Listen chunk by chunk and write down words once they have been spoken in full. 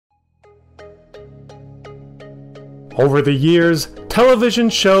Over the years, television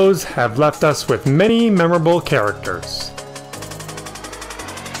shows have left us with many memorable characters.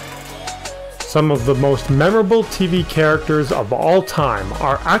 Some of the most memorable TV characters of all time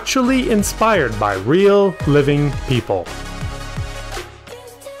are actually inspired by real, living people.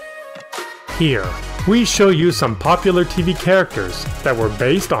 Here, we show you some popular TV characters that were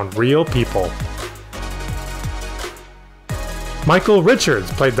based on real people. Michael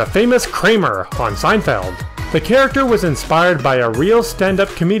Richards played the famous Kramer on Seinfeld. The character was inspired by a real stand-up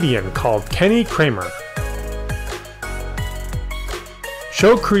comedian called Kenny Kramer.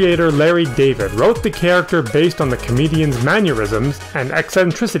 Show creator Larry David wrote the character based on the comedian's mannerisms and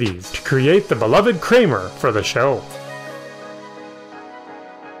eccentricities to create the beloved Kramer for the show.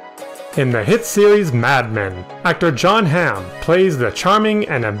 In the hit series Mad Men, actor Jon Hamm plays the charming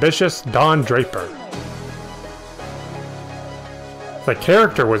and ambitious Don Draper. The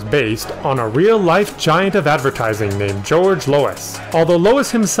character was based on a real-life giant of advertising named George Lois, although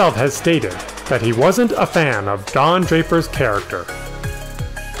Lois himself has stated that he wasn't a fan of Don Draper's character.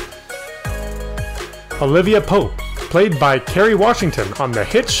 Olivia Pope, played by Kerry Washington on the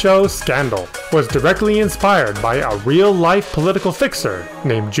hit show Scandal, was directly inspired by a real-life political fixer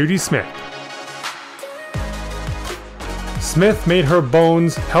named Judy Smith. Smith made her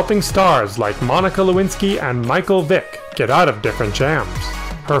bones helping stars like Monica Lewinsky and Michael Vick get out of different jams.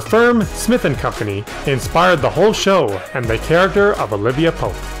 Her firm, Smith & Company, inspired the whole show and the character of Olivia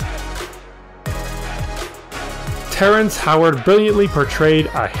Pope. Terrence Howard brilliantly portrayed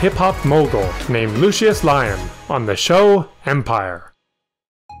a hip-hop mogul named Lucius Lyon on the show Empire.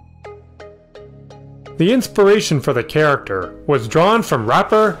 The inspiration for the character was drawn from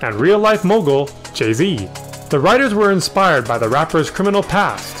rapper and real-life mogul Jay-Z. The writers were inspired by the rapper's criminal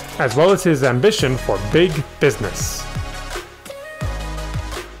past, as well as his ambition for big business.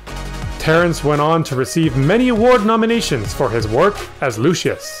 Terrence went on to receive many award nominations for his work as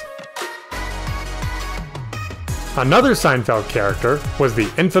Lucius. Another Seinfeld character was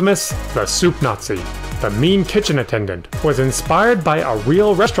the infamous The Soup Nazi. The mean kitchen attendant was inspired by a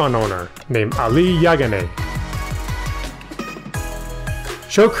real restaurant owner named Ali Yagane.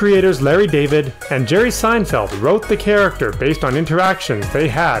 Show creators Larry David and Jerry Seinfeld wrote the character based on interactions they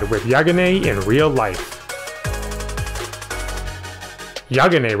had with Yagane in real life.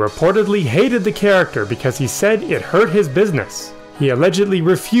 Yagane reportedly hated the character because he said it hurt his business. He allegedly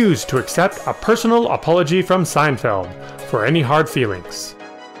refused to accept a personal apology from Seinfeld for any hard feelings.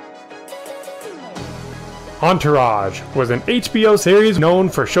 Entourage was an HBO series known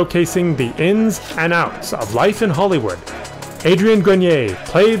for showcasing the ins and outs of life in Hollywood. Adrian Grenier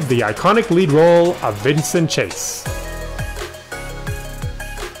played the iconic lead role of Vincent Chase.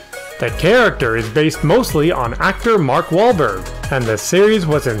 The character is based mostly on actor Mark Wahlberg, and the series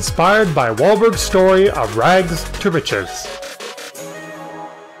was inspired by Wahlberg's story of rags to riches.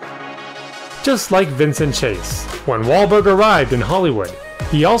 Just like Vincent Chase, when Wahlberg arrived in Hollywood,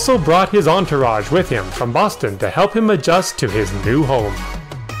 he also brought his entourage with him from Boston to help him adjust to his new home.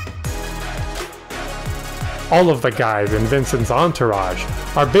 All of the guys in Vincent's entourage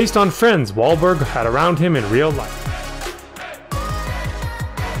are based on friends Wahlberg had around him in real life.